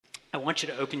I want you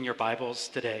to open your Bibles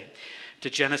today to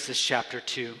Genesis chapter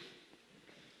 2.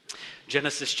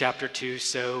 Genesis chapter 2.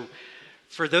 So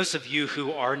for those of you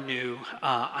who are new,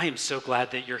 I am so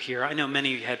glad that you're here. I know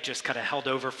many have just kind of held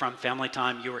over from family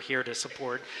time. You are here to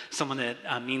support someone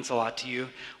that means a lot to you.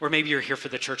 Or maybe you're here for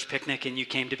the church picnic and you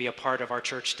came to be a part of our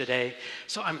church today.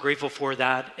 So I'm grateful for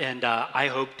that. And I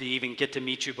hope to even get to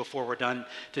meet you before we're done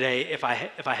today if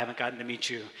I haven't gotten to meet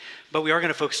you. But we are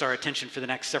going to focus our attention for the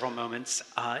next several moments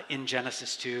in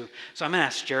Genesis 2. So I'm going to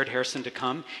ask Jared Harrison to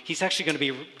come. He's actually going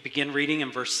to begin reading in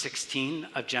verse 16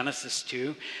 of Genesis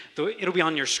 2. It'll be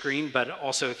on your screen, but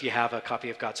also if you have a copy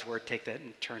of God's Word, take that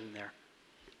and turn there.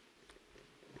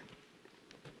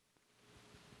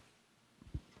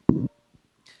 Good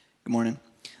morning.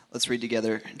 Let's read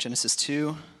together Genesis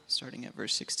 2, starting at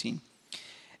verse 16.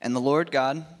 And the Lord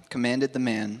God commanded the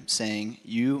man, saying,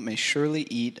 You may surely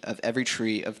eat of every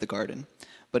tree of the garden,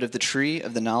 but of the tree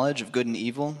of the knowledge of good and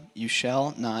evil you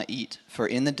shall not eat, for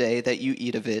in the day that you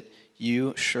eat of it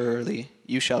you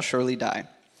shall surely die.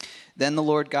 Then the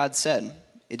Lord God said,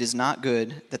 It is not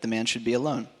good that the man should be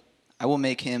alone. I will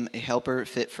make him a helper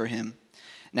fit for him.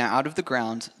 Now out of the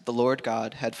ground the Lord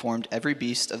God had formed every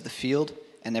beast of the field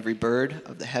and every bird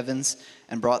of the heavens,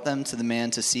 and brought them to the man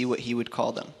to see what he would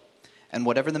call them. And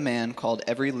whatever the man called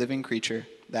every living creature,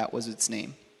 that was its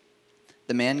name.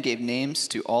 The man gave names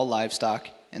to all livestock,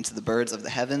 and to the birds of the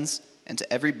heavens, and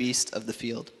to every beast of the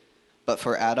field. But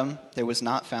for Adam there was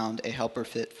not found a helper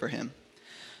fit for him.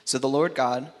 So the Lord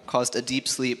God caused a deep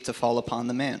sleep to fall upon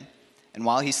the man, and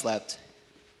while he slept,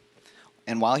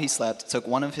 took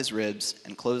one of his ribs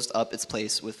and closed up its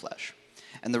place with flesh.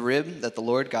 And the rib that the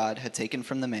Lord God had taken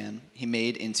from the man, he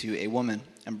made into a woman,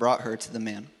 and brought her to the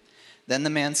man. Then the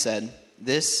man said,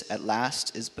 This at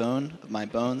last is bone of my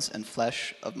bones and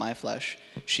flesh of my flesh.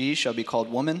 She shall be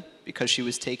called woman, because she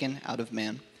was taken out of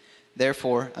man.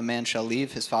 Therefore a man shall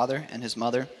leave his father and his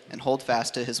mother, and hold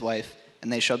fast to his wife,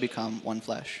 and they shall become one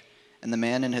flesh. And the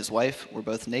man and his wife were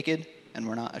both naked, and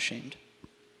were not ashamed.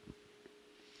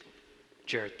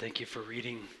 Jared, thank you for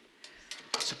reading.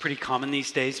 It's pretty common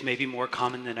these days, maybe more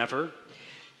common than ever.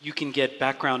 You can get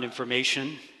background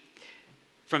information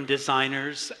from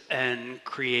designers and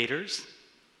creators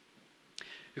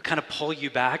who kind of pull you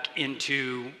back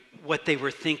into what they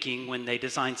were thinking when they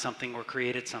designed something or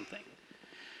created something.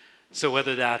 So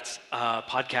whether that's a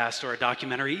podcast or a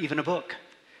documentary, even a book,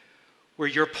 where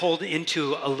you're pulled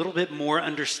into a little bit more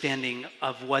understanding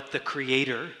of what the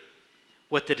creator,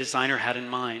 what the designer had in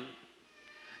mind.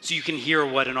 So you can hear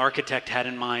what an architect had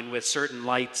in mind with certain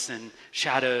lights and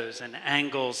shadows and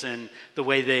angles and the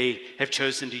way they have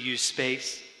chosen to use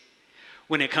space.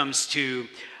 When it comes to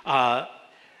a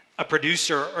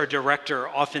producer or director,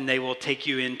 often they will take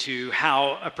you into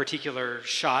how a particular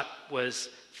shot was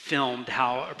filmed,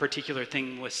 how a particular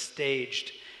thing was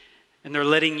staged. And they're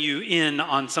letting you in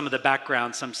on some of the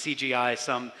background, some CGI,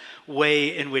 some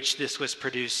way in which this was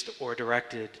produced or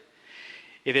directed.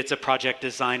 If it's a project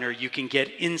designer, you can get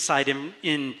inside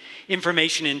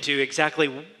information into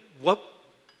exactly what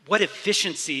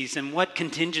efficiencies and what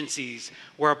contingencies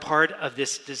were a part of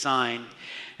this design.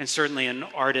 And certainly an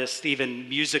artist, even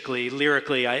musically,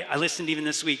 lyrically, I listened even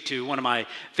this week to one of my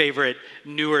favorite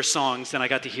newer songs, and I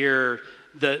got to hear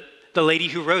the lady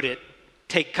who wrote it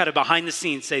take kind of behind the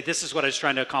scenes, say, this is what I was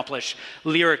trying to accomplish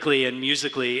lyrically and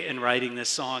musically in writing this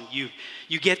song. You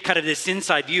get kind of this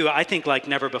inside view, I think, like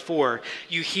never before.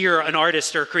 You hear an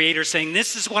artist or creator saying,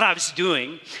 this is what I was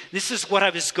doing. This is what I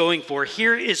was going for.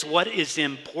 Here is what is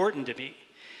important to me.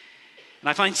 And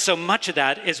I find so much of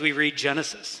that as we read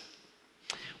Genesis.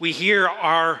 We hear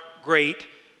our great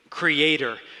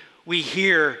creator. We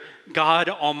hear God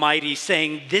Almighty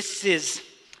saying, this is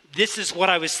what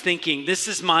I was thinking. This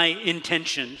is my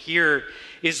intention. Here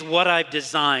is what I've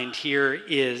designed. Here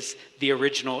is the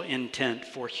original intent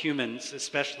for humans,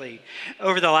 especially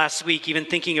over the last week, even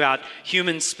thinking about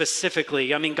humans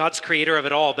specifically. I mean, God's creator of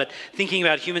it all, but thinking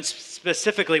about humans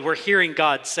specifically, we're hearing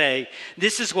God say,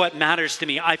 this is what matters to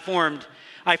me. I formed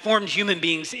human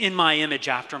beings in my image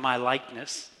after my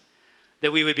likeness,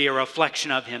 that we would be a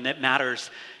reflection of him. It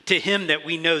matters to him that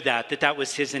we know that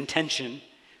was his intention.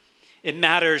 It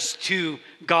matters to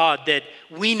God that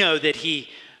we know that he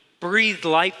breathed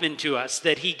life into us,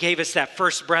 that he gave us that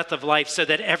first breath of life so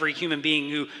that every human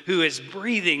being who is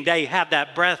breathing, they have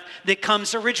that breath that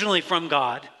comes originally from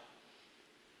God.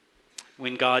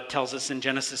 When God tells us in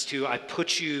Genesis 2, I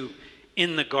put you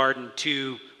in the garden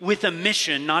with a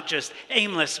mission, not just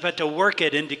aimless, but to work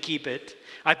it and to keep it.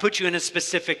 I put you in a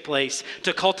specific place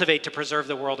to cultivate, to preserve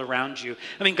the world around you.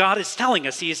 I mean, God is telling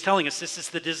us, he is telling us this is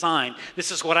the design. This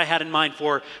is what I had in mind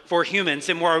for humans.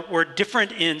 And we're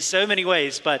different in so many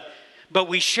ways, but but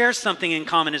we share something in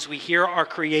common as we hear our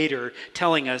Creator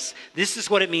telling us, this is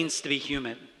what it means to be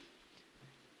human.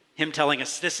 Him telling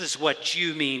us, this is what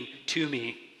you mean to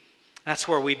me. That's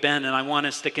where we've been, and I want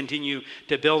us to continue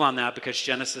to build on that because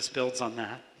Genesis builds on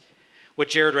that. What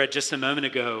Jared read just a moment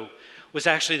ago was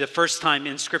actually the first time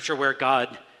in Scripture where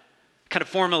God kind of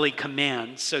formally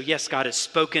commands. So yes, God has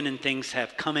spoken and things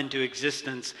have come into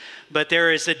existence, but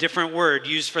there is a different word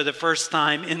used for the first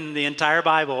time in the entire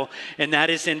Bible, and that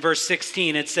is in verse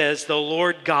 16. It says, the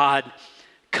Lord God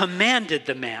commanded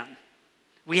the man.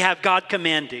 We have God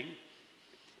commanding.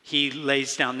 He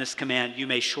lays down this command, you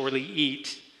may surely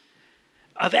eat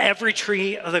of every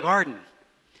tree of the garden,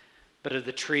 but of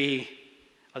the tree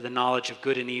of the knowledge of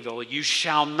good and evil you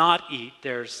shall not eat.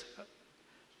 There's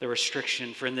the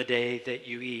restriction, for in the day that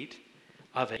you eat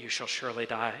of it, you shall surely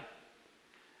die.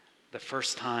 The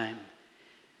first time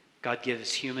God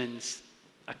gives humans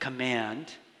a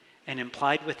command, and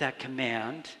implied with that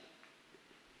command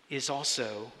is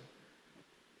also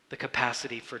the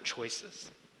capacity for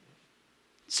choices.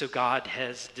 So God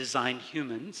has designed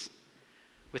humans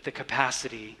with the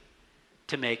capacity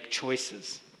to make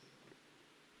choices.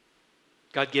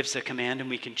 God gives a command and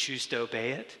we can choose to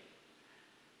obey it.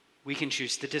 We can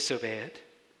choose to disobey it,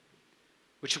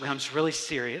 which becomes really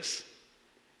serious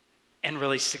and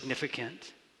really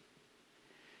significant.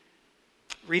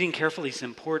 Reading carefully is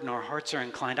important. Our hearts are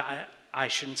inclined. I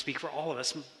shouldn't speak for all of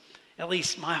us. At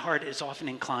least my heart is often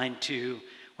inclined to,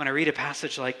 when I read a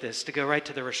passage like this, to go right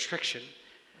to the restriction.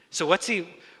 So what's he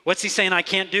saying I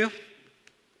can't do?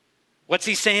 What's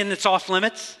he saying that's off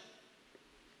limits?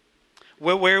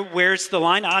 Where's the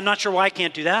line? I'm not sure why I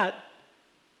can't do that.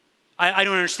 I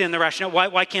don't understand the rationale.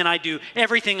 Why can't I do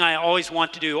everything I always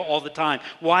want to do all the time?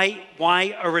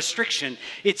 Why a restriction?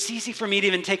 It's easy for me to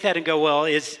even take that and go, well,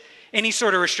 is any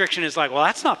sort of restriction is like, well,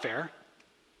 that's not fair.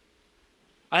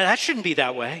 That shouldn't be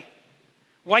that way.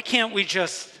 Why can't we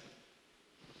just...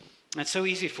 It's so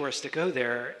easy for us to go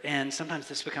there, and sometimes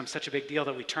this becomes such a big deal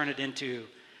that we turn it into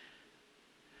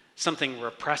something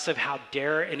repressive. How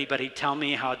dare anybody tell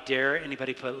me? How dare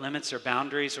anybody put limits or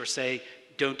boundaries or say,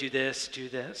 don't do this, do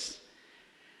this?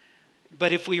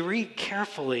 But if we read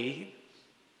carefully,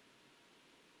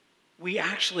 we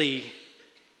actually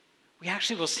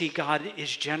will see God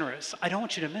is generous. I don't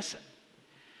want you to miss it.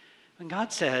 When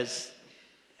God says,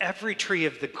 every tree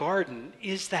of the garden,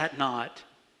 is that not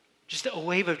just a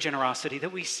wave of generosity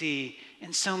that we see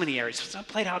in so many areas? It's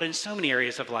played out in so many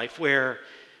areas of life where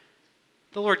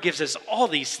the Lord gives us all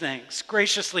these things,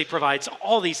 graciously provides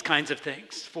all these kinds of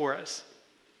things for us.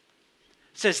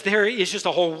 It says there is just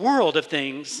a whole world of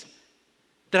things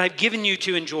that I've given you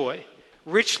to enjoy,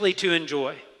 richly to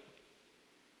enjoy.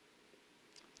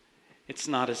 It's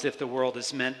not as if the world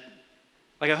is meant,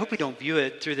 I hope we don't view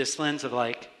it through this lens of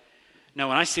no,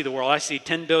 when I see the world, I see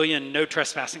 10 billion no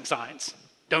trespassing signs.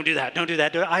 Don't do that, don't do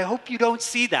that. I hope you don't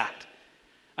see that.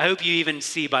 I hope you even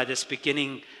see by this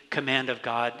beginning command of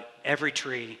God, every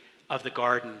tree of the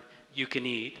garden you can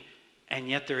eat. And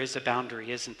yet there is a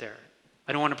boundary, isn't there?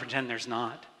 I don't want to pretend there's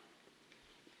not.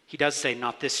 He does say,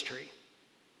 not this tree,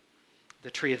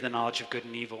 the tree of the knowledge of good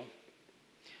and evil.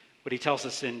 What he tells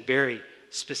us in very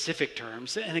specific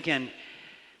terms, and again,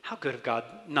 how good of God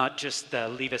not just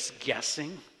leave us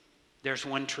guessing. There's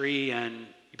one tree and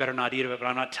you better not eat of it, but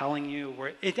I'm not telling you.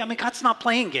 God's not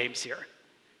playing games here.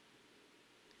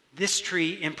 This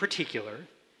tree in particular,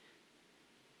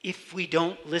 if we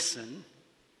don't listen,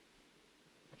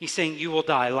 he's saying you will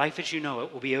die. Life as you know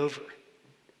it will be over.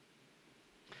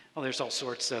 Well, there's all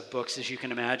sorts of books, as you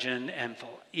can imagine, and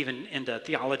even into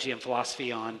theology and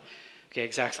philosophy on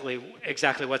exactly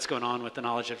what's going on with the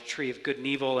knowledge of the tree of good and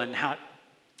evil, and how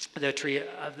the tree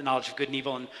of the knowledge of good and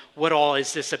evil, and what all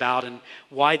is this about, and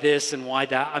why this and why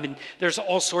that. There's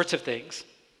all sorts of things.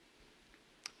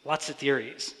 Lots of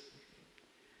theories.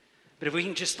 But if we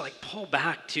can just pull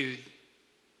back to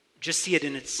just see it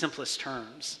in its simplest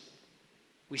terms,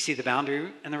 we see the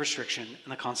boundary and the restriction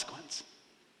and the consequence.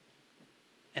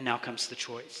 And now comes the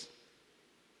choice.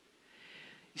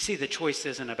 You see, the choice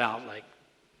isn't about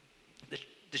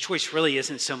the choice really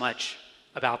isn't so much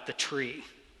about the tree.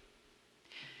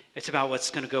 It's about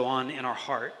what's going to go on in our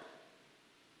heart.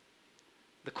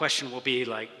 The question will be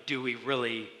do we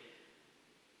really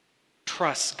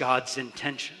trust God's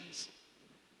intentions?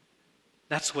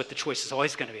 That's what the choice is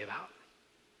always going to be about.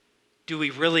 Do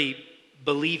we really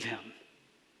believe him?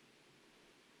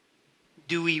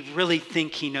 Do we really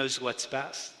think he knows what's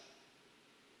best?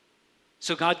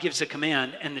 So God gives a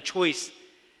command, and the choice,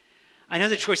 I know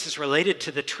the choice is related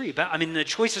to the tree, but the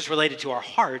choice is related to our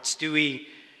hearts.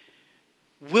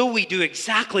 Will we do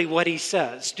exactly what he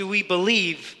says? Do we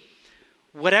believe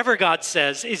whatever God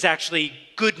says is actually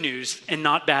good news and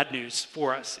not bad news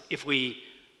for us if we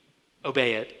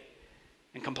obey it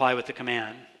and comply with the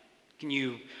command. Can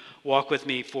you walk with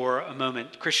me for a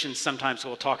moment? Christians sometimes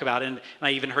will talk about, and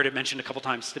I even heard it mentioned a couple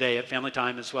times today at family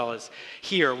time as well as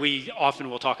here, we often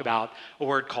will talk about a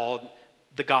word called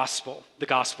the gospel,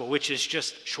 which is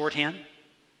just shorthand.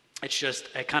 It's just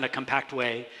a kind of compact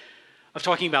way of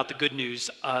talking about the good news,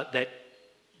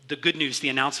 the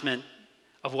announcement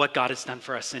of what God has done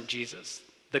for us in Jesus,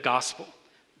 the gospel,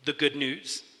 the good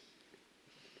news.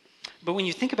 But when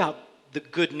you think about the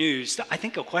good news, I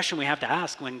think a question we have to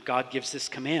ask when God gives this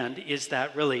command is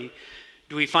that really,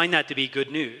 do we find that to be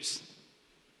good news?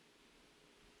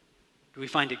 Do we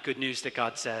find it good news that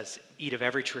God says, eat of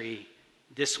every tree,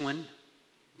 this one,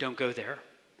 don't go there?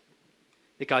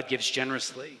 That God gives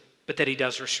generously, but that he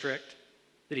does restrict,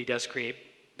 that he does create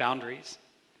boundaries.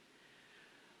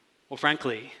 Well,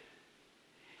 frankly,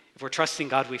 if we're trusting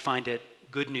God, we find it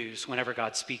good news whenever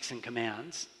God speaks and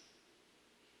commands.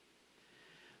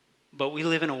 But we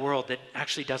live in a world that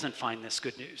actually doesn't find this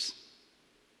good news.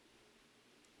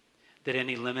 That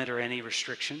any limit or any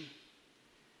restriction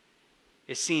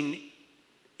is seen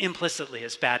implicitly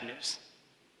as bad news,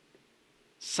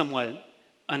 somewhat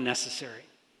unnecessary.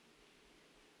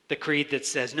 The creed that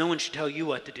says no one should tell you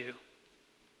what to do.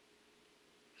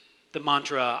 The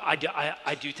mantra,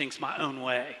 I do things my own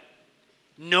way.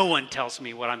 No one tells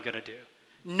me what I'm going to do.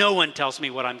 No one tells me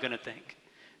what I'm going to think.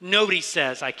 Nobody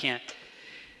says I can't.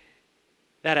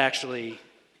 That actually,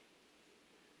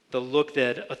 the look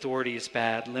that authority is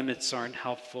bad, limits aren't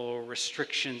helpful,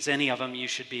 restrictions, any of them, they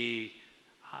should be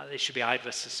eyed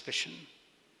with suspicion.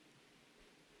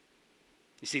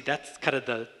 You see, that's kind of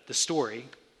the story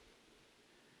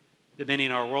that many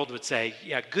in our world would say,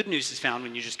 yeah, good news is found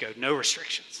when you just go, no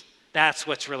restrictions. That's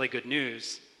what's really good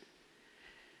news.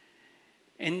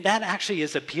 And that actually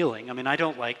is appealing. I mean, I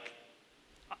don't like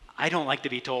to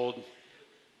be told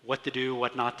what to do,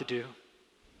 what not to do.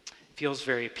 It feels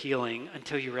very appealing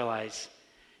until you realize,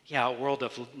 yeah, a world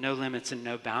of no limits and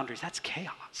no boundaries, that's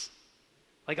chaos.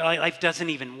 Like life doesn't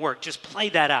even work. Just play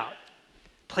that out.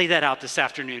 Play that out this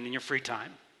afternoon in your free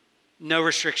time. No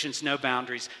restrictions, no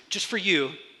boundaries, just for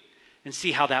you, and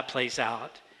see how that plays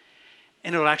out.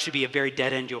 And it'll actually be a very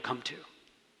dead end you'll come to.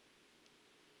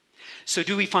 So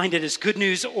do we find it as good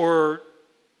news or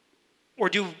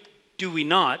do we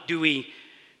not? Do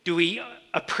we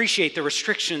appreciate the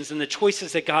restrictions and the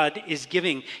choices that God is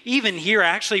giving? Even here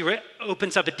actually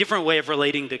opens up a different way of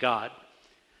relating to God.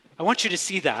 I want you to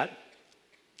see that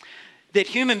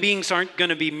human beings aren't going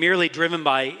to be merely driven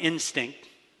by instinct.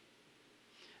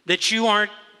 That you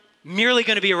aren't merely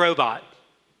going to be a robot.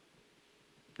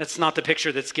 That's not the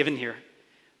picture that's given here.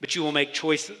 But you will make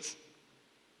choices.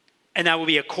 And that will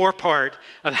be a core part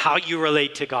of how you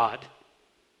relate to God.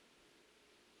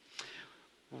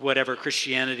 Whatever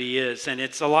Christianity is, and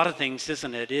it's a lot of things,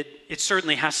 isn't it? It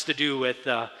certainly has to do with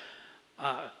the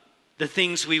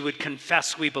things we would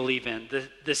confess we believe in,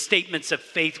 the statements of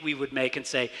faith we would make and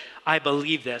say, I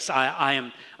believe this,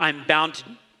 I'm bound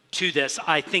to this,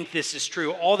 I think this is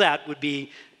true. All that would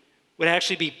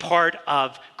actually be part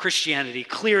of Christianity,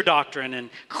 clear doctrine and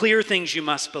clear things you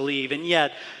must believe. And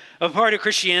yet, a part of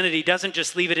Christianity doesn't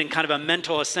just leave it in kind of a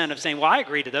mental assent of saying, well, I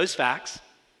agree to those facts.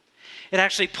 It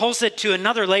actually pulls it to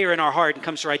another layer in our heart and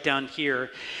comes right down here.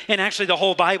 And actually the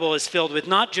whole Bible is filled with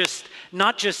not just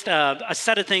a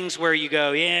set of things where you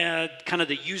go, yeah, kind of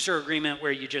the user agreement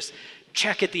where you just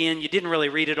check at the end. You didn't really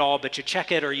read it all, but you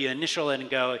check it or you initial it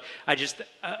and go,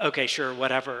 okay, sure,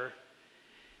 whatever.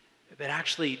 But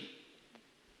actually,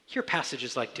 hear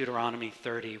passages like Deuteronomy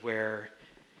 30 where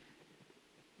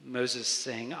Moses is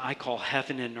saying, I call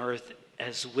heaven and earth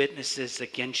as witnesses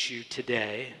against you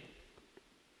today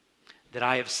that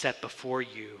I have set before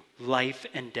you life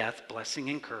and death, blessing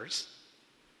and curse.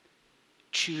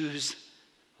 Choose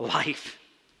life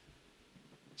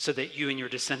so that you and your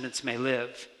descendants may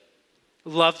live.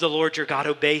 Love the Lord your God,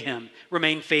 obey him,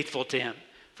 remain faithful to him,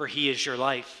 for he is your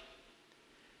life.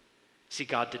 See,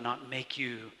 God did not make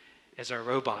you as a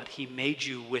robot. He made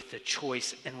you with a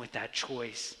choice, and with that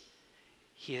choice,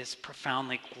 he is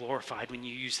profoundly glorified when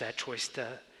you use that choice to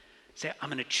say, I'm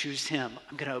going to choose him.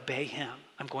 I'm going to obey him.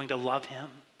 I'm going to love him.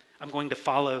 I'm going to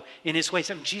follow in his ways.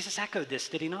 I mean, Jesus echoed this,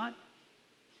 did he not?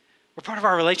 We're part of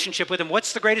our relationship with him.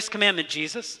 What's the greatest commandment,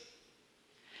 Jesus?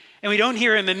 And we don't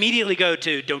hear him immediately go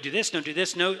to, don't do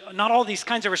this, no, not all these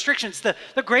kinds of restrictions. The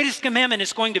greatest commandment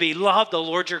is going to be love the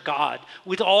Lord your God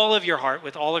with all of your heart,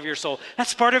 with all of your soul.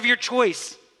 That's part of your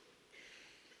choice.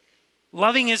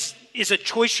 Loving is a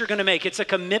choice you're going to make. It's a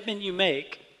commitment you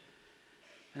make.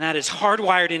 And that is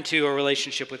hardwired into a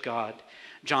relationship with God.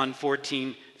 John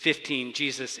 14:15,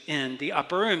 Jesus in the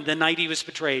upper room, the night he was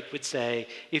betrayed, would say,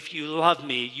 if you love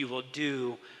me, you will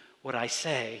do what I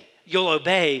say. You'll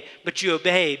obey, but you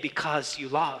obey because you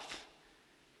love.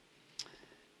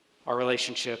 Our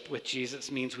relationship with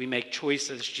Jesus means we make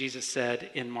choices. Jesus said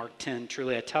in Mark 10,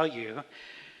 truly I tell you,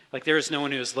 like there is no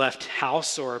one who has left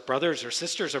house or brothers or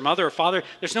sisters or mother or father.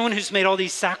 There's no one who's made all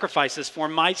these sacrifices for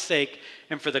my sake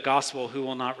and for the gospel who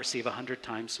will not receive 100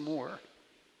 times more.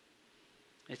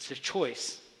 It's a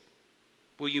choice.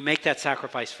 Will you make that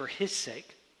sacrifice for his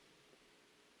sake?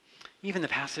 Even the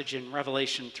passage in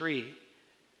Revelation 3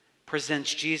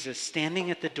 presents Jesus standing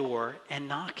at the door and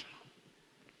knocking.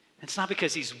 It's not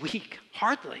because he's weak,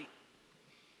 hardly,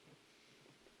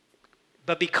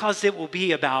 but because it will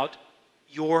be about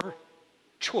your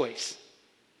choice.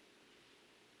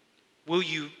 Will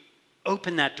you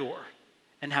open that door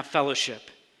and have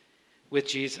fellowship with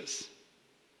Jesus?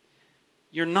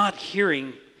 You're not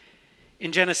hearing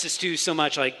in Genesis 2 so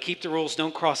much like keep the rules,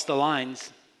 don't cross the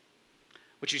lines.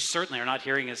 What you certainly are not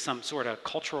hearing is some sort of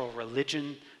cultural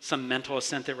religion, some mental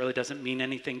assent that really doesn't mean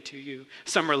anything to you,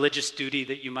 some religious duty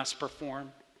that you must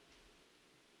perform.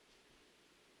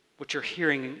 What you're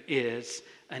hearing is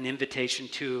an invitation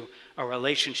to a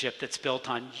relationship that's built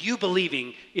on you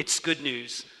believing it's good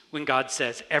news when God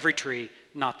says, every tree,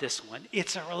 not this one.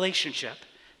 It's a relationship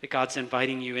that God's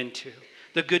inviting you into.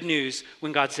 The good news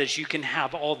when God says you can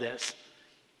have all this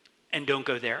and don't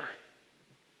go there.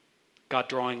 God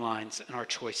drawing lines and our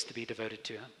choice to be devoted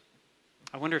to him.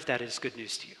 I wonder if that is good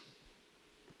news to you.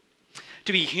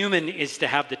 To be human is to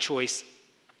have the choice,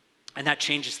 and that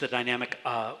changes the dynamic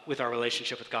with our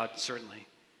relationship with God, certainly.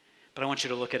 But I want you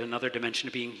to look at another dimension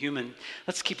of being human.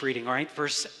 Let's keep reading, all right?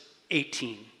 Verse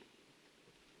 18.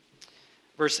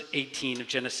 Verse 18 of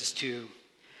Genesis 2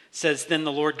 says, then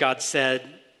the Lord God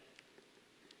said,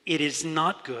 it is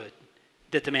not good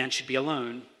that the man should be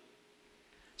alone,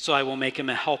 so I will make him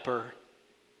a helper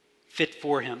fit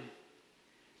for him.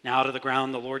 Now out of the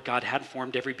ground the Lord God had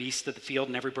formed every beast of the field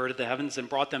and every bird of the heavens and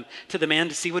brought them to the man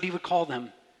to see what he would call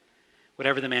them.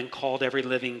 Whatever the man called every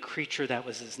living creature, that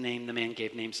was his name. The man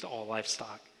gave names to all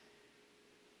livestock,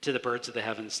 to the birds of the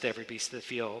heavens, to every beast of the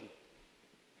field.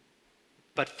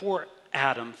 But for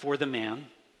Adam, for the man,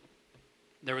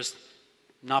 there was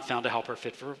not found a helper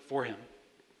fit for him.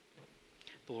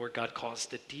 The Lord God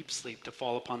caused a deep sleep to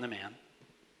fall upon the man.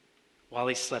 While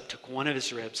he slept, took one of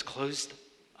his ribs, closed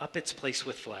up its place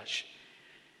with flesh.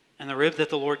 And the rib that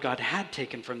the Lord God had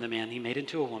taken from the man, he made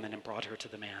into a woman and brought her to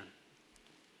the man.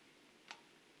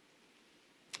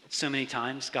 So many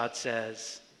times God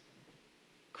says,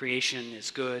 creation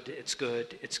is good, it's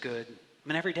good, it's good. I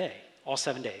mean, every day, all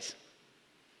 7 days.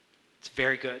 It's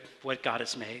very good what God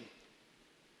has made.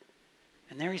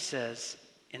 And there he says,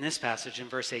 in this passage in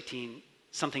verse 18,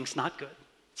 something's not good.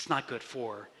 It's not good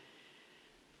for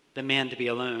the man to be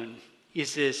alone.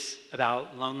 Is this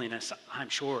about loneliness? I'm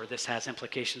sure this has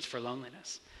implications for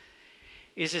loneliness.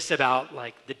 Is this about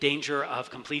like the danger of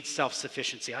complete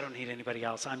self-sufficiency? I don't need anybody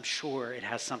else. I'm sure it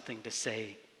has something to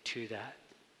say to that.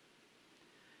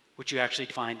 What you actually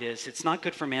find is it's not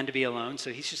good for man to be alone,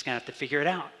 so he's just going to have to figure it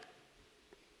out.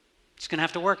 He's going to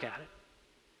have to work at it.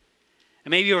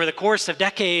 And maybe over the course of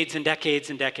decades and decades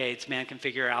and decades, man can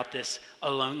figure out this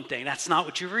alone thing. That's not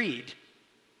what you read.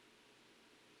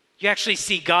 You actually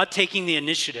see God taking the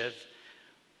initiative.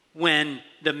 When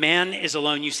the man is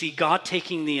alone, you see God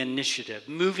taking the initiative,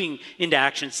 moving into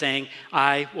action, saying,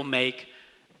 I will make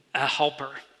a helper.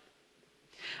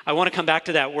 I want to come back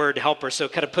to that word helper, so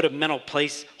kind of put a mental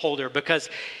placeholder, because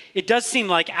it does seem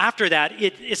like after that,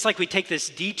 it's like we take this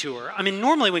detour. I mean,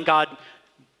 normally when God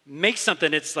makes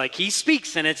something, it's like he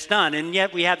speaks and it's done. And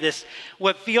yet we have this,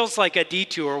 what feels like a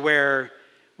detour where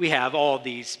we have all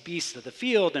these beasts of the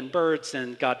field and birds,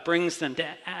 and God brings them to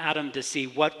Adam to see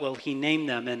what will he name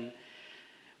them. And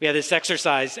we have this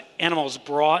exercise, animals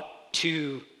brought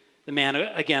to the man.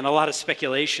 Again, a lot of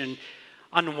speculation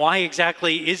on why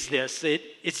exactly is this.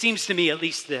 It seems to me at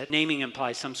least that naming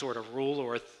implies some sort of rule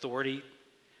or authority.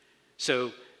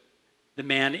 So the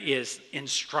man is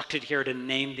instructed here to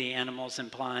name the animals,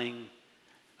 implying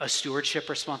a stewardship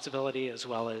responsibility as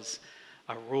well as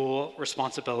a rule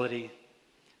responsibility.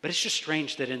 But it's just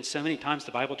strange that in so many times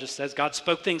the Bible just says God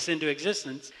spoke things into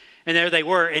existence, and there they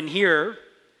were. And here,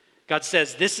 God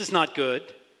says this is not good,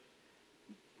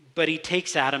 but he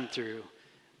takes Adam through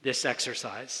this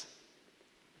exercise.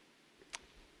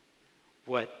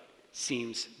 What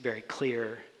seems very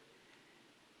clear,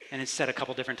 and it's said a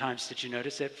couple different times, did you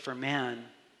notice it? For man,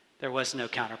 there was no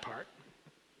counterpart.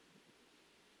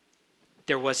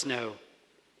 There was no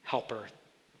helper.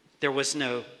 There was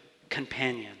no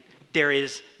companion. There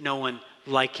is no one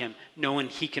like him, no one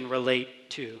he can relate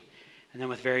to. And then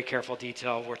with very careful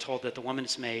detail, we're told that the woman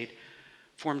is made,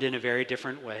 formed in a very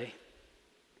different way,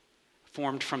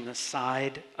 formed from the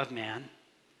side of man.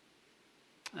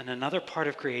 And another part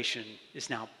of creation is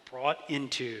now brought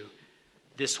into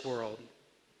this world,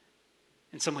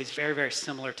 in some ways very, very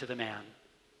similar to the man,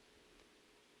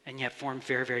 and yet formed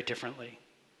very, very differently.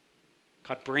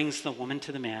 God brings the woman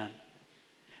to the man.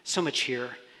 So much here,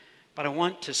 but I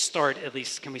want to start, at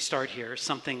least can we start here,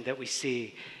 something that we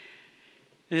see.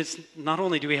 And it's not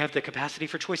only do we have the capacity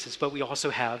for choices, but we also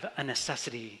have a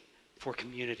necessity for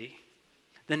community.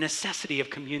 The necessity of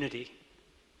community,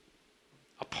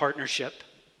 a partnership,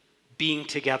 being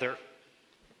together.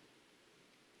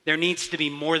 There needs to be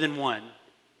more than one,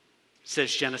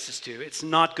 says Genesis 2. It's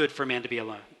not good for man to be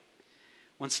alone.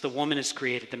 Once the woman is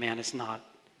created, the man is not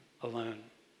alone.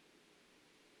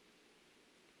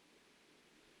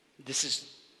 This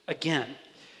is, again,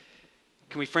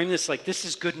 can we frame this like this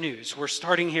is good news? We're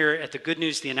starting here at the good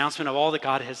news, the announcement of all that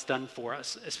God has done for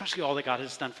us, especially all that God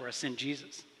has done for us in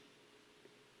Jesus.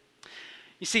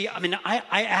 You see,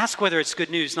 I ask whether it's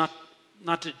good news, not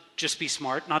to just be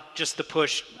smart, not just to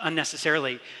push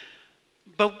unnecessarily,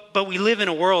 but we live in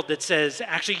a world that says,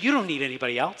 actually, you don't need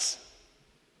anybody else.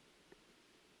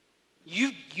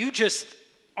 You just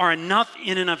are enough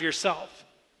in and of yourself.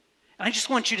 And I just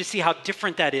want you to see how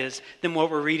different that is than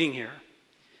what we're reading here.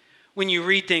 When you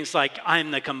read things like,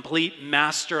 I'm the complete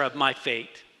master of my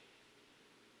fate.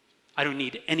 I don't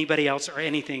need anybody else or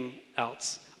anything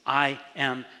else. I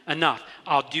am enough.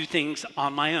 I'll do things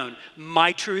on my own.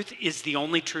 My truth is the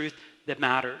only truth that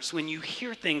matters. When you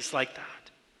hear things like that,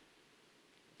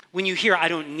 when you hear, I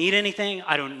don't need anything,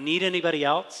 I don't need anybody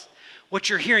else, what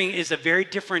you're hearing is a very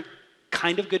different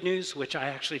kind of good news, which I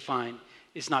actually find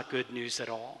is not good news at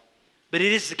all. But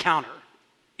it is the counter.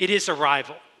 It is a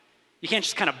rival. You can't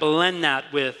just kind of blend that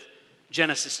with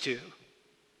Genesis 2.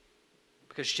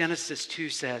 Because Genesis 2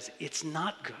 says it's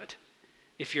not good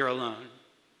if you're alone.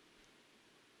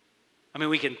 I mean,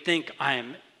 we can think I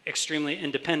am extremely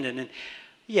independent. And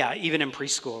yeah, even in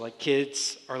preschool, like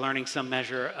kids are learning some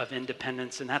measure of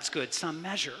independence, and that's good, some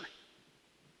measure.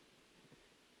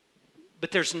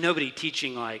 But there's nobody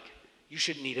teaching like, you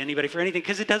shouldn't need anybody for anything,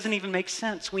 because it doesn't even make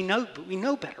sense. We know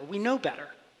better.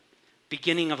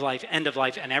 Beginning of life, end of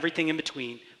life, and everything in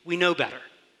between, we know better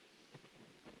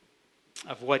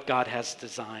of what God has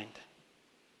designed.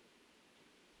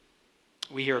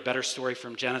 We hear a better story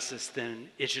from Genesis than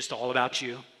it's just all about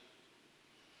you.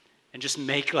 And just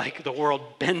make like the world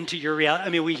bend to your reality. I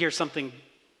mean, we hear something,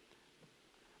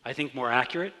 I think, more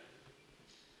accurate,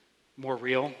 more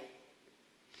real.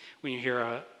 When you hear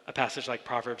a passage like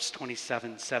Proverbs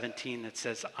 27:17 that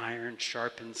says, iron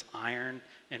sharpens iron,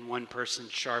 and one person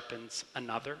sharpens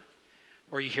another.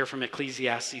 Or you hear from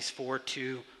Ecclesiastes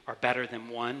 4:2 are better than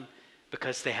one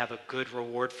because they have a good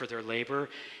reward for their labor.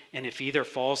 And if either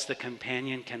falls, the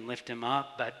companion can lift him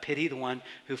up, but pity the one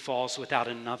who falls without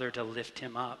another to lift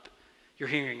him up. You're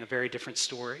hearing a very different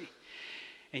story.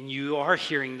 And you are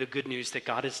hearing the good news that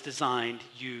God has designed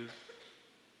you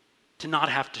to not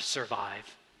have to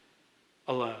survive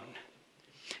alone.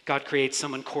 God creates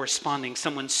someone corresponding,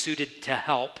 someone suited to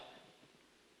help.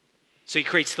 So he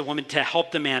creates the woman to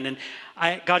help the man. And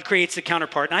God creates the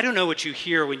counterpart. And I don't know what you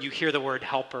hear when you hear the word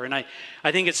helper. And I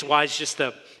think it's wise just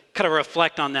to kind of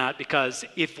reflect on that, because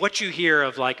if what you hear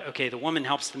of like, okay, the woman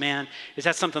helps the man, is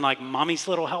that something like mommy's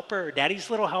little helper or daddy's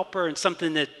little helper, and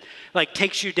something that like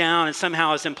takes you down and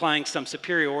somehow is implying some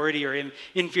superiority or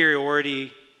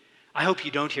inferiority? I hope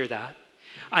you don't hear that.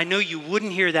 I know you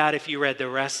wouldn't hear that if you read the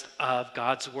rest of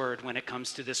God's word when it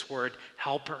comes to this word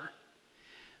helper.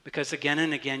 Because again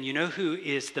and again, you know who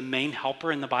is the main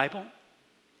helper in the Bible?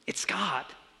 It's God.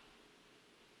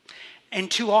 And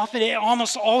too often,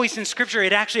 almost always in Scripture,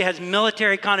 it actually has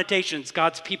military connotations.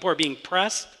 God's people are being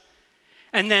pressed,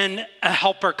 and then a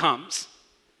helper comes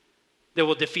that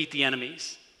will defeat the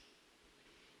enemies.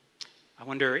 I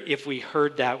wonder if we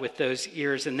heard that with those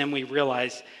ears, and then we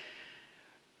realize,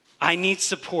 I need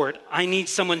support. I need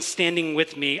someone standing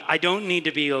with me. I don't need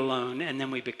to be alone. And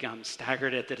then we become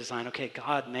staggered at the design. Okay,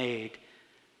 God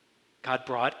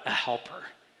brought a helper,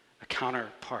 a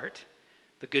counterpart.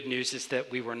 The good news is that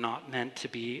we were not meant to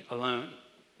be alone.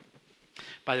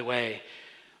 By the way,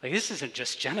 like this isn't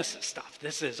just Genesis stuff.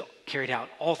 This is carried out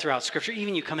all throughout Scripture.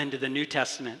 Even you come into the New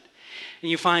Testament, and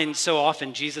you find so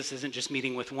often Jesus isn't just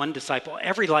meeting with one disciple.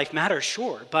 Every life matters,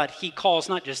 sure, but he calls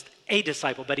not just a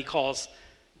disciple, but he calls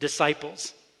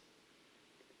disciples.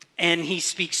 And he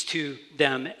speaks to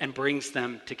them and brings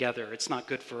them together. It's not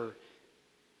good for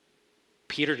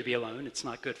Peter to be alone. It's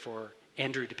not good for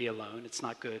Andrew to be alone. It's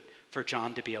not good for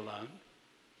John to be alone.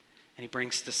 and he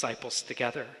brings disciples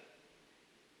together.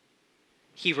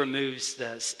 He removes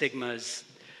the stigmas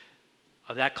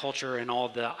of that culture and all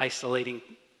the isolating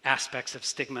aspects of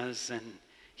stigmas, and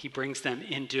he brings them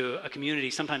into a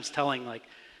community, sometimes telling, like,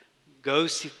 go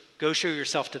show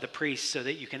yourself to the priest so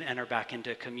that you can enter back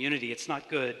into community. It's not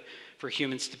good for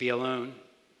humans to be alone.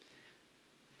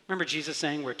 Remember Jesus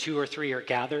saying, where 2 or 3 are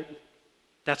gathered,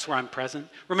 that's where I'm present.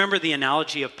 Remember the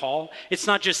analogy of Paul? It's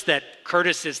not just that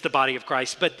Curtis is the body of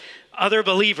Christ, but other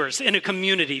believers in a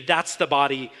community, that's the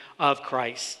body of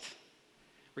Christ.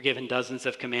 We're given dozens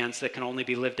of commands that can only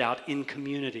be lived out in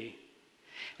community.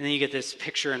 And then you get this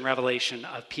picture in Revelation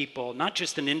of people, not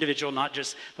just an individual, not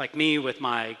just like me with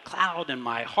my cloud and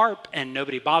my harp and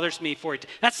nobody bothers me for it.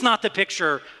 That's not the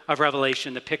picture of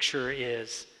Revelation. The picture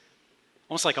is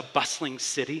almost like a bustling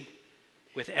city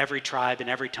with every tribe and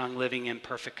every tongue living in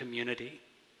perfect community.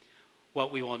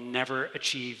 What we will never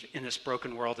achieve in this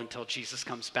broken world until Jesus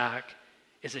comes back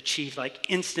is achieved like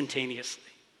instantaneously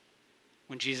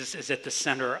when Jesus is at the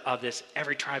center of this,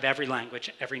 every tribe, every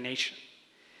language, every nation.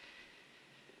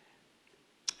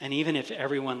 And even if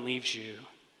everyone leaves you,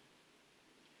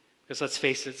 because let's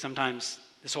face it, sometimes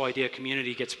this whole idea of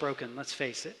community gets broken. Let's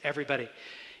face it,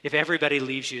 if everybody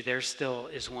leaves you, there still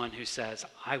is one who says,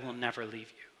 I will never leave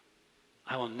you.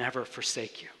 I will never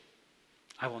forsake you.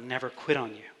 I will never quit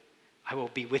on you. I will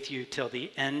be with you till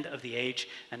the end of the age,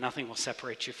 and nothing will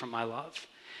separate you from my love.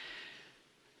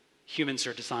 Humans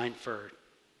are designed for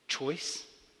choice,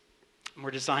 and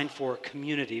we're designed for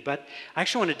community. But I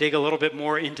actually want to dig a little bit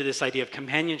more into this idea of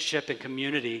companionship and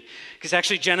community, because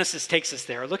actually Genesis takes us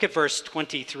there. Look at verse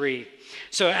 23.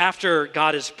 So after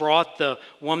God has brought the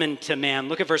woman to man,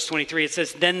 look at verse 23. It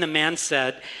says, then the man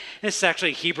said, this is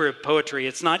actually Hebrew poetry.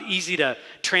 It's not easy to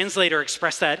translate or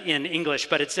express that in English,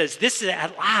 but it says, this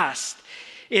at last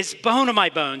is bone of my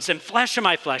bones and flesh of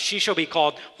my flesh. She shall be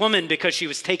called woman because she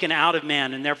was taken out of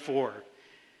man, and therefore,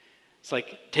 it's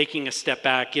like taking a step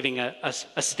back, giving a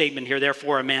statement here.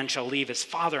 Therefore, a man shall leave his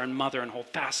father and mother and hold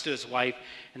fast to his wife,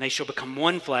 and they shall become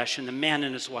one flesh. And the man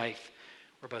and his wife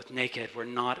were both naked. We're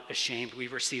not ashamed. We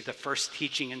receive the first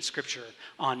teaching in Scripture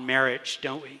on marriage,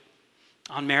 don't we?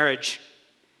 On marriage.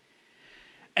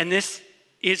 And this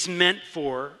is meant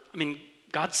for,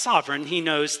 God's sovereign. He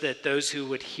knows that those who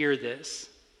would hear this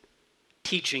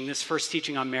teaching, this first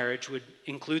teaching on marriage, would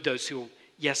include those who,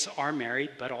 yes, are married,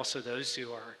 but also those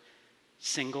who are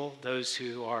single, those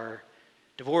who are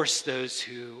divorced, those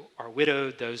who are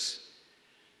widowed, those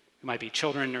who might be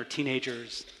children or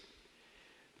teenagers,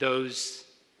 those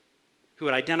who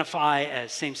would identify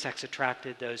as same-sex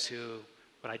attracted, those who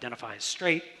would identify as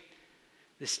straight.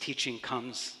 This teaching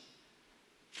comes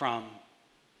from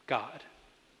God.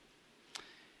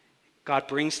 God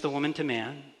brings the woman to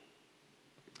man,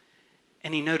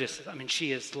 and he notices,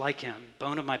 she is like him,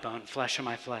 bone of my bone, flesh of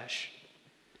my flesh.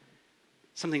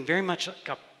 Something very much like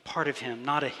a part of him,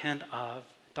 not a hint of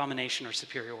domination or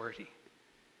superiority,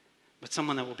 but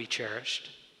someone that will be cherished.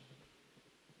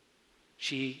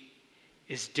 She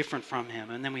is different from him.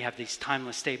 And then we have these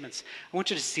timeless statements. I want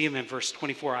you to see them in verse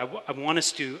 24. I want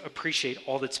us to appreciate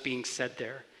all that's being said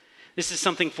there. This is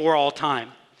something for all time.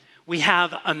 We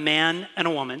have a man and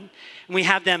a woman, and we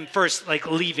have them first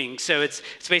leaving. So it's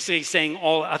basically saying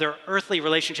all other earthly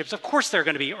relationships. Of course there are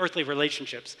going to be earthly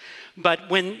relationships, but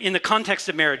when in the context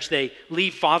of marriage, they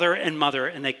leave father and mother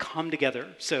and they come together.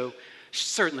 So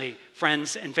certainly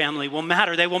friends and family will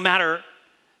matter. They will matter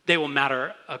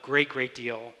a great, great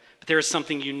deal. But there is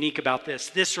something unique about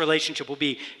this. This relationship will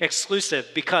be exclusive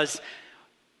because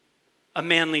a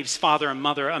man leaves father and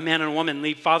mother, a man and a woman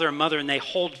leave father and mother, and they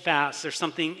hold fast. There's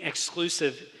something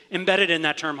exclusive embedded in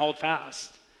that term, hold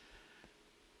fast.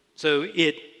 So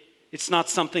it's not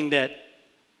something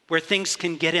where things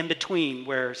can get in between,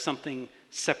 where something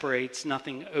separates,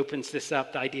 nothing opens this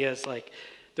up. The idea is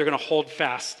they're going to hold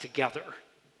fast together.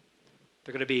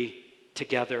 They're going to be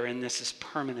together, and this is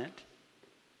permanent.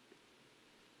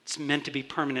 It's meant to be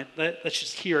permanent. Let's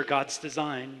just hear God's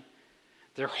design.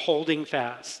 They're holding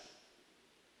fast.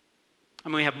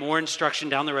 We have more instruction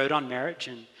down the road on marriage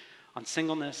and on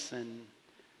singleness and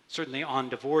certainly on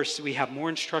divorce. We have more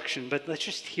instruction, but let's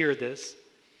just hear this.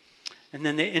 And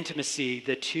then the intimacy,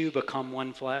 the two become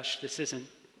one flesh. This isn't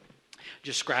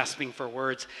just grasping for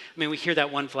words. We hear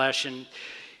that one flesh, and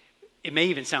it may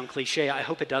even sound cliche. I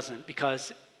hope it doesn't,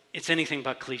 because it's anything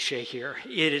but cliche here.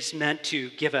 It is meant to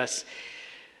give us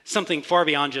something far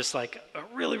beyond just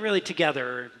really, really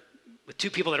together with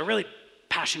two people that are really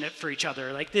passionate for each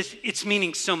other. It's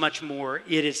meaning so much more.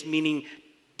 It is meaning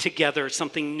together,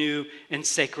 something new and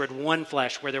sacred, one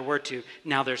flesh where there were two.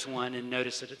 Now there's one, and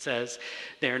notice that it says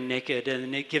they're naked,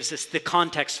 and it gives us the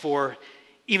context for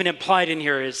even implied in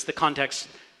here is the context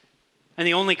and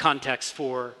the only context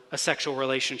for a sexual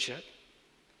relationship.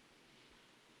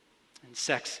 And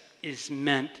sex is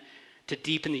meant to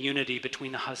deepen the unity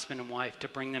between the husband and wife, to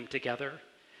bring them together.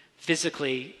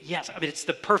 Physically, yes, I mean, it's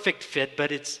the perfect fit,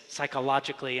 but it's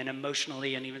psychologically and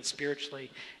emotionally and even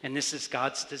spiritually. And this is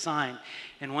God's design.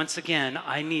 And once again,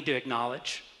 I need to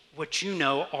acknowledge what you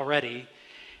know already,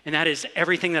 and that is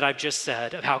everything that I've just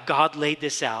said of how God laid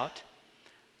this out,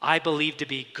 I believe to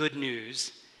be good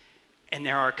news. And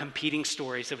there are competing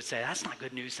stories that would say, that's not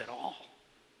good news at all.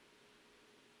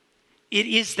 It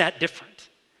is that different.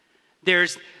 There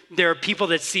are people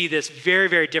that see this very,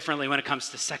 very differently when it comes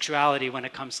to sexuality, when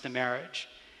it comes to marriage.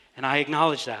 And I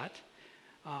acknowledge that.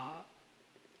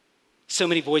 So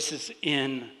many voices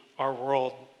in our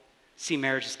world see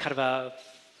marriage as kind of a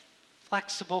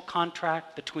flexible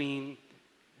contract between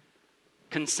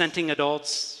consenting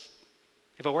adults.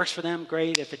 If it works for them,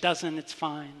 great. If it doesn't, it's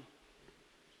fine.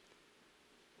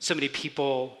 So many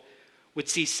people would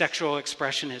see sexual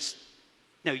expression as,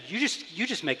 no, you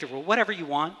just make the rule, whatever you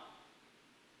want.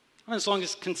 I mean, as long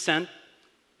as consent.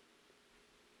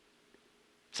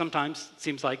 Sometimes it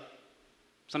seems like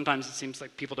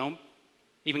people don't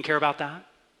even care about that.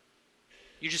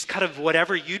 You just kind of,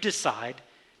 whatever you decide,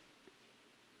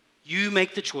 you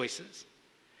make the choices.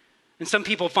 And some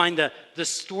people find the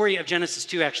story of Genesis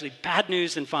 2 actually bad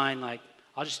news and find, like,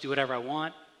 I'll just do whatever I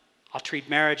want. I'll treat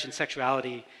marriage and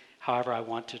sexuality however I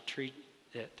want to treat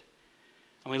it.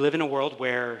 And we live in a world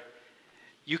where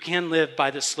you can live by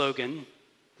the slogan,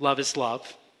 love is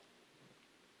love.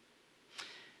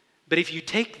 But if you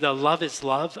take the love is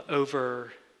love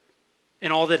over,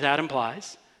 and all that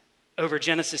implies, over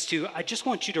Genesis 2, I just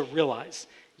want you to realize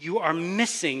you are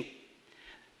missing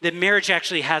that marriage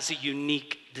actually has a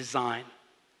unique design.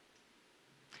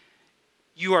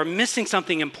 You are missing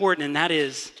something important, and that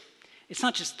is, it's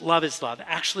not just love is love.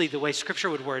 Actually, the way Scripture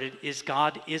would word it is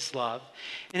God is love.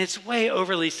 And it's way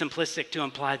overly simplistic to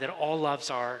imply that all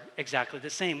loves are exactly the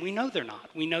same. We know they're not.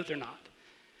 We know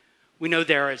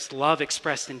there is love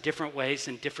expressed in different ways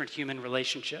in different human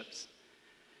relationships.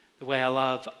 The way I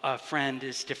love a friend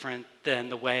is different than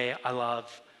the way I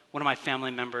love one of my family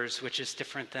members, which is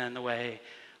different than the way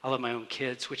I love my own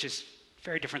kids, which is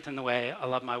very different than the way I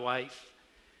love my wife,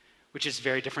 which is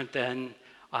very different than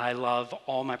I love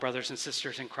all my brothers and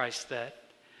sisters in Christ that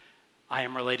I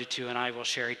am related to and I will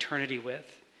share eternity with.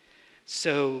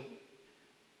 So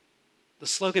the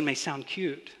slogan may sound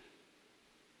cute,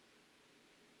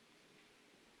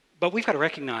 but we've got to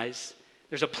recognize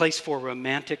there's a place for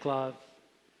romantic love.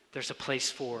 There's a place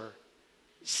for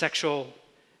sexual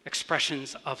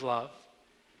expressions of love.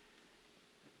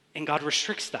 And God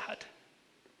restricts that.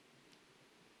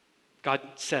 God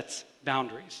sets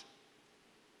boundaries.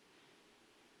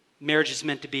 Marriage is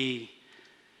meant to be,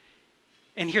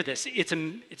 and hear this,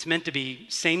 it's meant to be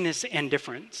sameness and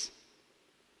difference.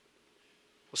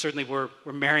 Well, certainly we're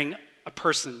marrying a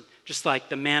person just like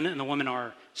the man and the woman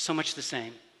are so much the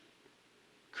same.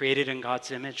 Created in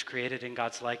God's image, created in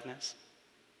God's likeness,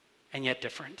 and yet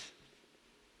different.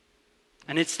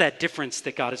 And it's that difference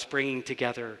that God is bringing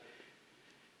together.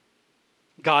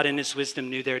 God in his wisdom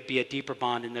knew there'd be a deeper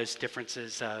bond in those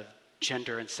differences of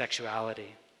gender and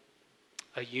sexuality.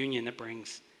 A union that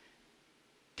brings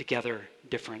together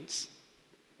difference.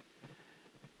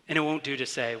 And it won't do to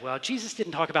say, well, Jesus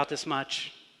didn't talk about this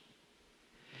much.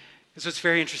 Because what's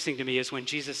very interesting to me is when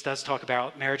Jesus does talk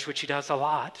about marriage, which he does a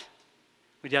lot,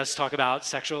 he does talk about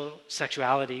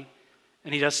sexuality,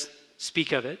 and he does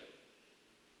speak of it.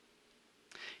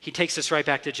 He takes us right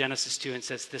back to Genesis 2 and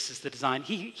says, this is the design.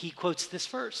 He quotes this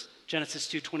verse, Genesis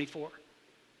 2:24.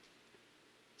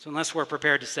 So unless we're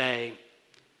prepared to say,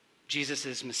 Jesus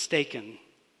is mistaken,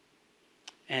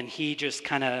 and he just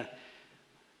kind of,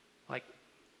 like,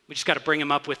 we just got to bring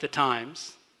him up with the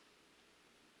times,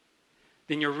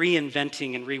 then you're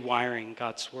reinventing and rewiring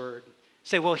God's word.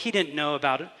 Say, well, he didn't know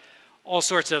about all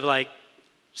sorts of, like,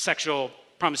 sexual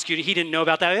promiscuity. He didn't know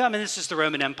about that. I mean, this is the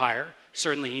Roman Empire.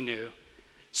 Certainly he knew.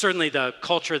 Certainly the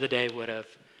culture of the day would have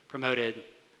promoted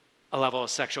a level of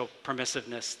sexual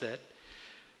permissiveness that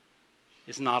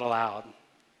is not allowed.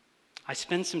 I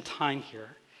spend some time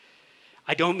here.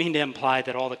 I don't mean to imply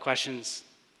that all the questions,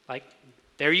 like,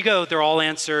 there you go, they're all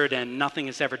answered and nothing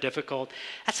is ever difficult.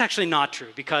 That's actually not true,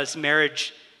 because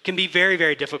marriage can be very,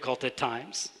 very difficult at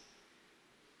times.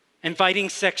 And fighting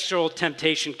sexual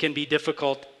temptation can be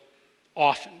difficult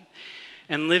often.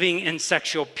 And living in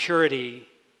sexual purity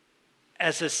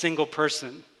as a single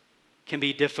person can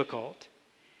be difficult.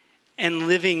 And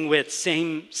living with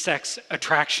same-sex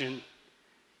attraction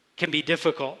can be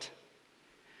difficult.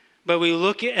 But we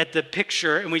look at the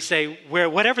picture and we say,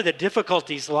 whatever the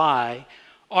difficulties lie,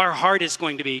 our heart is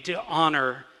going to be to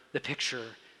honor the picture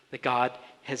that God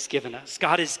has given us.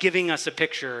 God is giving us a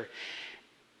picture,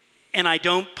 and I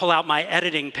don't pull out my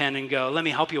editing pen and go, let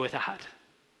me help you with that,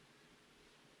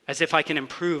 as if I can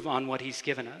improve on what he's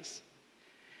given us.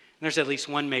 And there's at least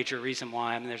one major reason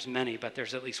why. I mean, there's many, but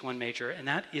there's at least one major, and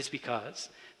that is because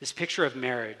this picture of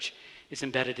marriage is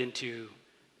embedded into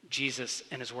Jesus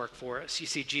and his work for us. You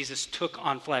see, Jesus took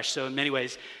on flesh, so in many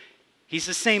ways, he's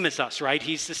the same as us, right?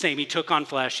 He's the same. He took on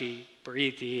flesh, he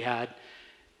breathed,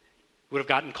 would have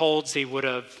gotten colds, if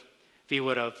he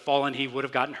would have fallen, he would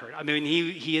have gotten hurt. I mean,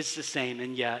 he is the same,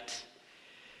 and yet,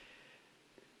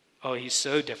 he's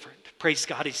so different. Praise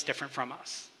God, he's different from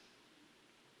us.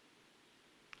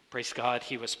 Praise God,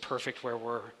 he was perfect where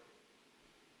we're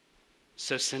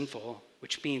so sinful,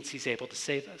 which means he's able to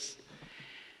save us.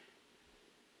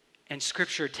 And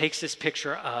Scripture takes this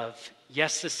picture of,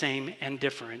 yes, the same and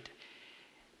different,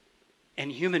 and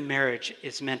human marriage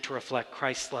is meant to reflect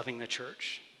Christ loving the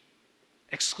church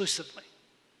exclusively.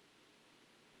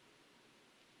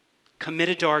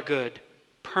 Committed to our good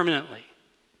permanently.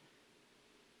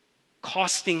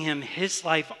 Costing him his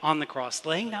life on the cross,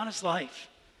 laying down his life.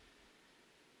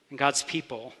 And God's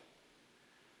people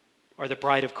are the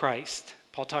bride of Christ.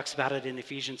 Paul talks about it in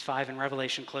Ephesians 5, and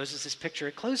Revelation closes this picture.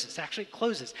 It closes.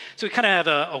 So we kind of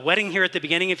have a wedding here at the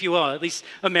beginning, if you will, at least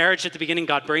a marriage at the beginning,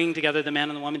 God bringing together the man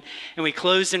and the woman. And we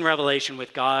close in Revelation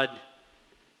with God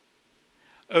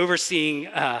overseeing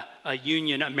a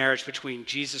union, a marriage between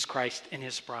Jesus Christ and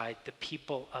his bride, the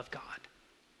people of God.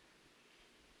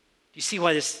 You see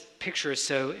why this picture is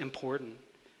so important?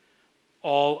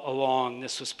 All along,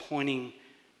 this was pointing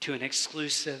to an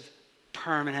exclusive,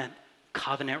 permanent,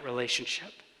 covenant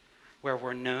relationship where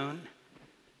we're known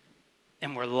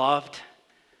and we're loved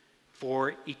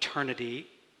for eternity.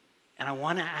 And I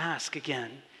want to ask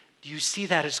again, do you see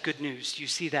that as good news? Do you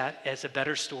see that as a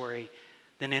better story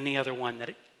than any other one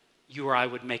that you or I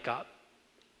would make up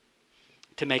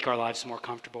to make our lives more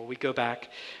comfortable? We go back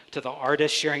to the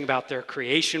artist sharing about their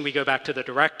creation. We go back to the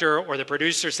director or the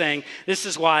producer saying, this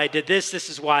is why I did this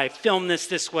is why I filmed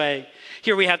this way.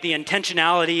 Here we have the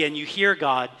intentionality, and you hear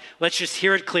God. Let's just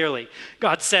hear it clearly.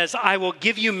 God says, I will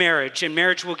give you marriage, and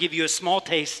marriage will give you a small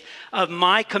taste of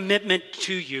my commitment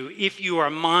to you. If you are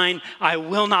mine, I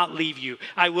will not leave you.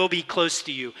 I will be close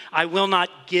to you. I will not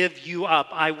give you up.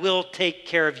 I will take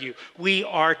care of you. We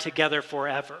are together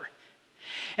forever.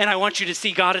 And I want you to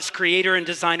see God as creator and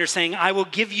designer saying, I will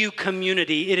give you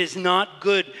community. It is not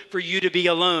good for you to be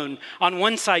alone. On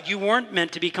one side, you weren't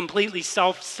meant to be completely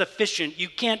self-sufficient. You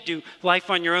can't do life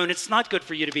on your own. It's not good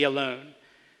for you to be alone.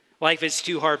 Life is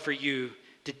too hard for you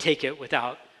to take it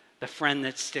without the friend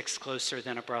that sticks closer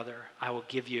than a brother. I will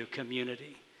give you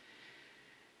community.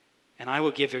 And I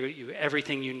will give you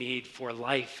everything you need for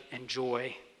life and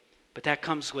joy. But that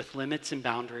comes with limits and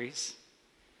boundaries.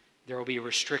 There will be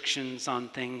restrictions on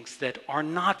things that are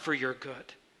not for your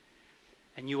good.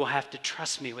 And you will have to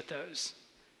trust me with those.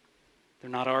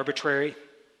 They're not arbitrary.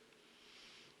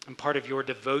 And part of your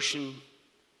devotion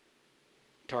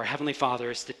to our Heavenly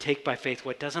Father is to take by faith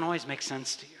what doesn't always make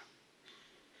sense to you.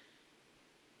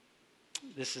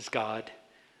 This is God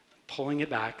pulling it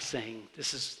back, saying,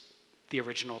 this is the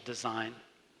original design.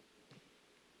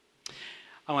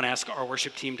 I want to ask our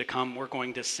worship team to come. We're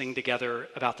going to sing together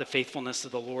about the faithfulness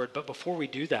of the Lord. But before we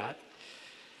do that,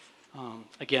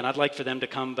 again, I'd like for them to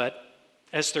come. But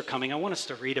as they're coming, I want us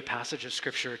to read a passage of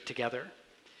Scripture together.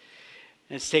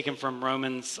 And it's taken from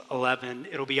Romans 11.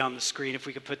 It'll be on the screen, if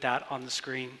we could put that on the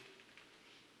screen.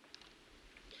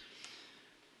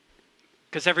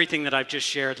 Because everything that I've just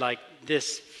shared, like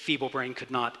this feeble brain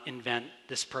could not invent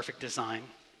this perfect design.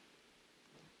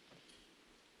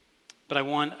 But I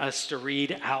want us to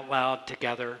read out loud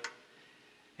together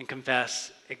and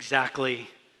confess exactly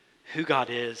who God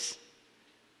is,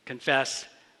 confess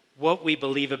what we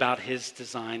believe about his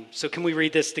design. So can we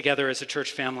read this together as a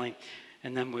church family,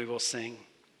 and then we will sing.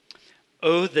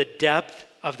 Oh, the depth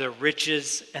of the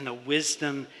riches and the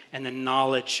wisdom and the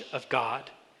knowledge of God.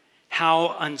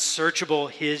 How unsearchable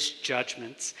his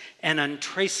judgments and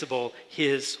untraceable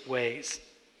his ways.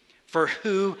 For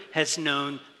who has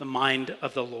known the mind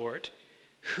of the Lord?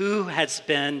 Who has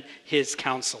been his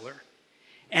counselor?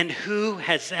 And who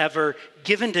has ever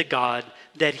given to God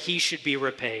that he should be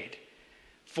repaid?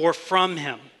 For from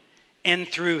him and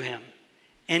through him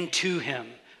and to him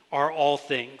are all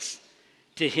things.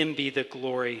 To him be the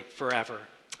glory forever.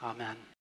 Amen.